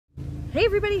Hey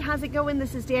everybody, how's it going?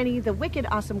 This is Danny, the Wicked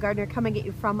Awesome Gardener, coming at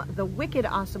you from the Wicked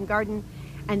Awesome Garden.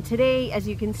 And today, as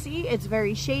you can see, it's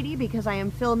very shady because I am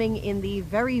filming in the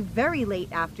very, very late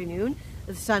afternoon.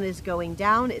 The sun is going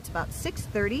down. It's about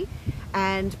 6:30,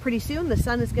 and pretty soon the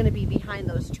sun is going to be behind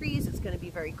those trees. It's going to be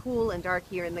very cool and dark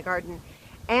here in the garden.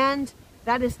 And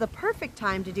that is the perfect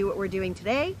time to do what we're doing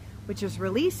today, which is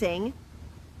releasing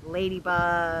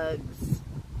ladybugs.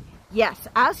 Yes,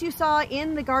 as you saw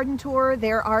in the garden tour,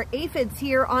 there are aphids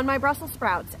here on my Brussels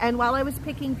sprouts. And while I was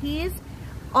picking peas,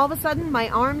 all of a sudden my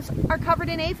arms are covered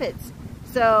in aphids.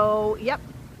 So, yep,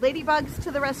 ladybugs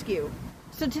to the rescue.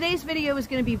 So today's video is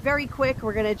going to be very quick.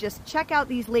 We're going to just check out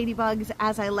these ladybugs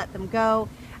as I let them go.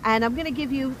 And I'm going to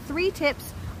give you 3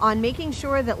 tips on making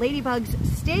sure that ladybugs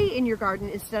stay in your garden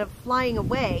instead of flying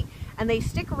away, and they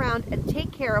stick around and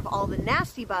take care of all the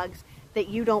nasty bugs that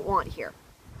you don't want here.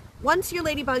 Once your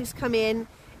ladybugs come in,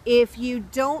 if you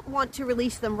don't want to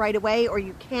release them right away, or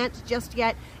you can't just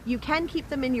yet, you can keep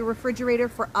them in your refrigerator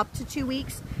for up to 2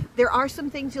 weeks. There are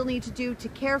some things you'll need to do to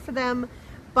care for them,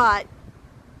 but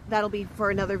that'll be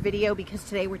for another video because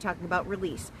today we're talking about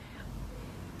release.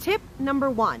 Tip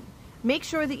number 1, make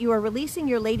sure that you are releasing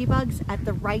your ladybugs at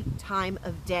the right time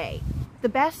of day. The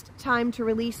best time to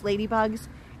release ladybugs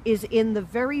is in the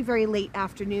very, very late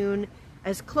afternoon,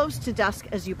 as close to dusk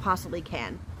as you possibly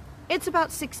can. It's about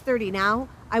 6:30 now.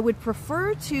 I would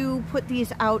prefer to put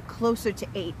these out closer to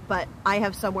 8, but I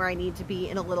have somewhere I need to be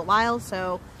in a little while,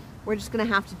 so we're just gonna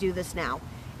have to do this now.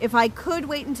 If I could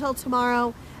wait until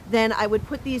tomorrow, then I would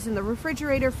put these in the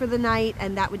refrigerator for the night,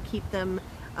 and that would keep them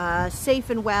safe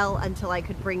and well until I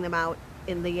could bring them out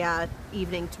in the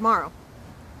evening tomorrow.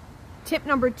 Tip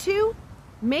number 2,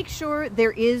 make sure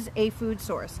there is a food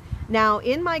source. Now,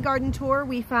 in my garden tour,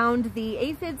 we found the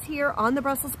aphids here on the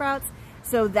Brussels sprouts,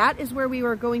 so that is where we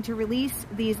were going to release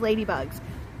these ladybugs.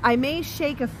 I may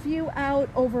shake a few out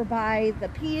over by the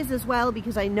peas as well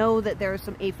because I know that there are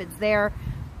some aphids there,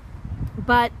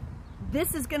 but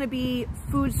this is going to be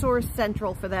food source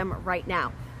central for them right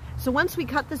now. So once we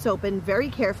cut this open very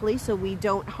carefully so we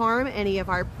don't harm any of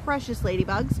our precious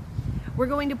ladybugs, we're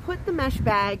going to put the mesh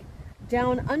bag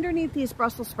down underneath these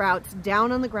Brussels sprouts,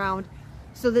 down on the ground,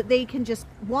 so that they can just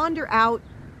wander out,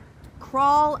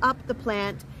 crawl up the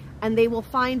plant, and they will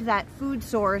find that food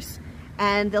source,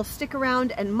 and they'll stick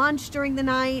around and munch during the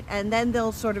night, and then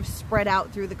they'll sort of spread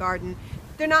out through the garden.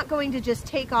 They're not going to just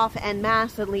take off en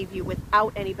masse and leave you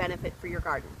without any benefit for your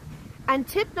garden. And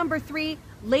tip number 3,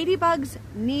 ladybugs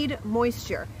need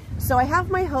moisture. So I have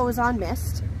my hose on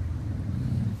mist.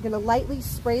 I'm going to lightly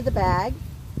spray the bag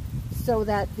so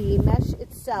that the mesh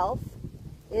itself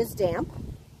is damp.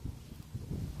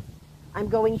 I'm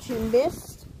going to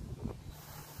mist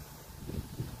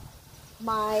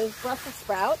my Brussels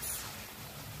sprouts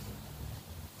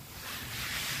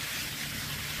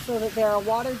so that there are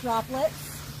water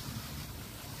droplets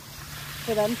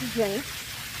for them to drink.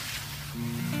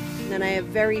 And then I have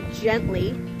very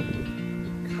gently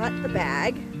cut the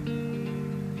bag.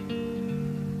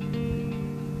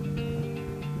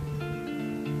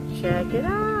 Check it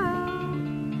out.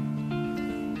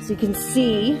 So you can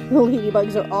see the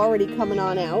ladybugs are already coming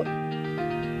on out.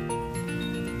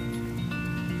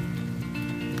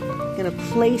 I'm going to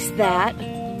place that just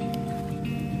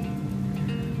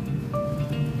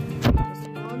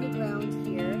on the ground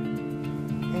here,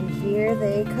 and here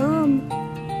they come.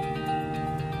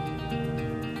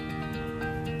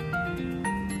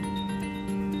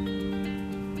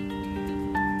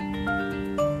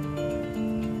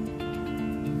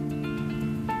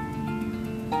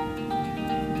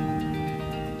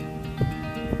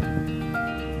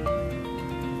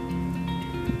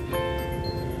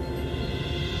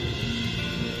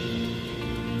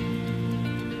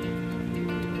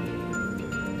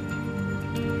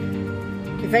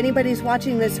 If anybody's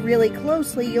watching this really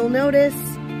closely, you'll notice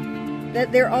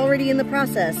that they're already in the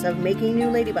process of making new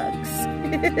ladybugs.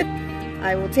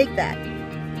 I will take that.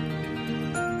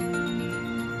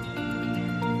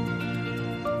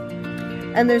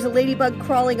 And there's a ladybug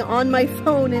crawling on my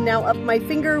phone and now up my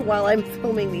finger while I'm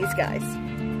filming these guys.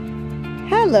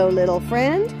 Hello, little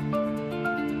friend.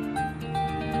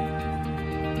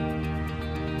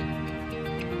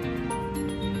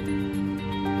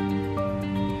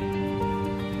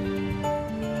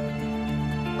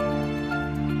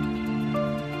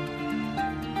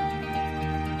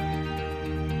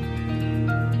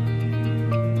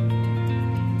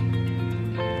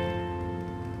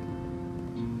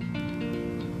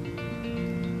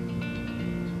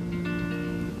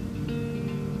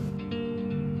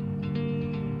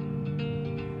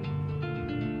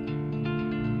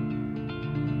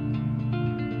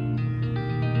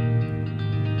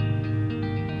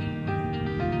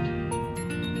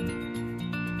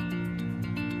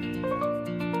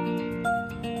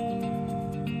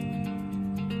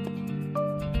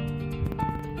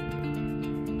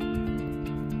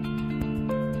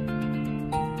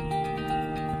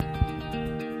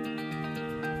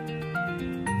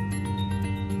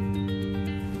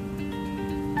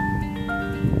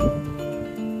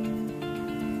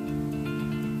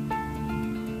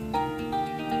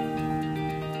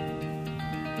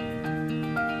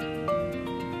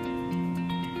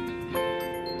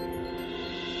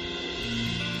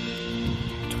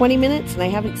 20 minutes and I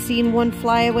haven't seen one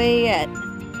fly away yet.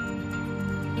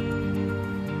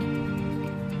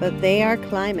 But they are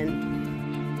climbing.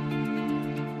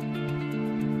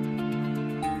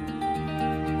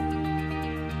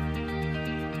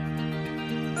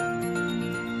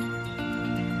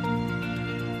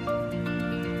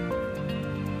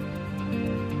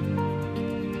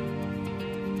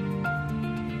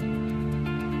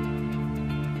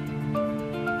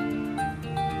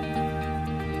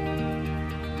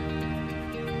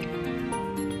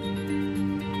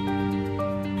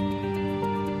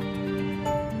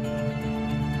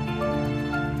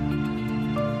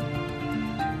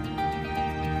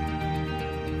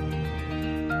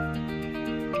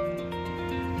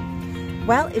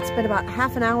 Well, it's been about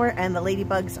half an hour and the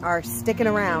ladybugs are sticking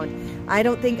around. I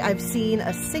don't think I've seen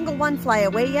a single one fly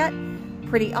away yet.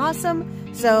 Pretty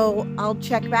awesome. So I'll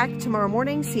check back tomorrow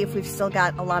morning, see if we've still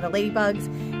got a lot of ladybugs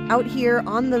out here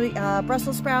on the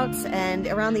Brussels sprouts and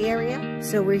around the area.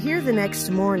 So we're here the next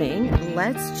morning.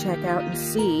 Let's check out and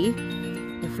see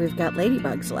if we've got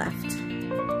ladybugs left.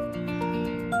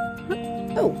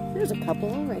 Oh, there's a couple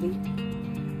already.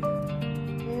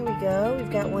 There we go.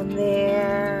 We've got one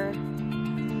there.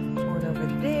 One over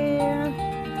there.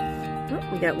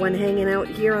 Oh, we got one hanging out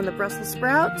here on the Brussels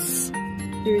sprouts.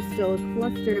 There's still a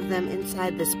cluster of them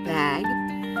inside this bag.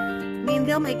 I mean,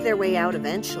 they'll make their way out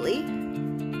eventually.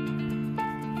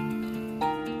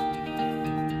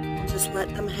 Just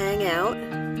let them hang out.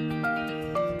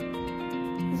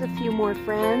 There's a few more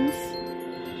friends.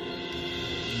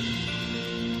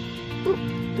 Ooh,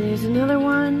 there's another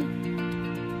one.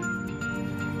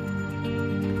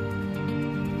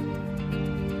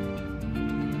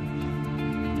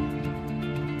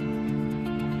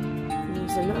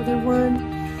 Another one.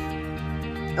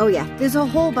 Oh yeah, there's a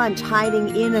whole bunch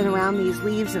hiding in and around these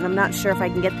leaves, and I'm not sure if I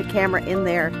can get the camera in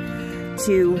there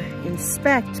to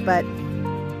inspect, but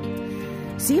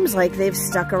seems like they've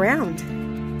stuck around.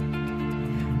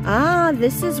 Ah,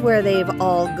 this is where they've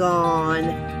all gone.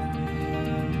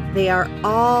 They are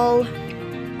all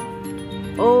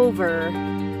over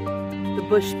the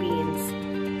bush beans,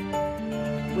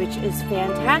 which is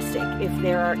fantastic. If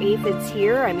there are aphids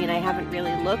here, I mean, I haven't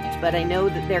really looked, but I know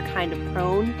that they're kind of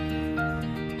prone.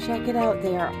 Check it out,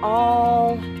 they are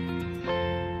all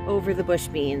over the bush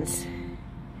beans.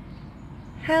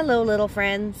 Hello, little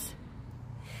friends.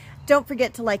 Don't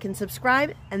forget to like and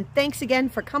subscribe, and thanks again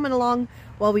for coming along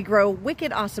while we grow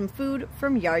wicked awesome food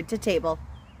from yard to table.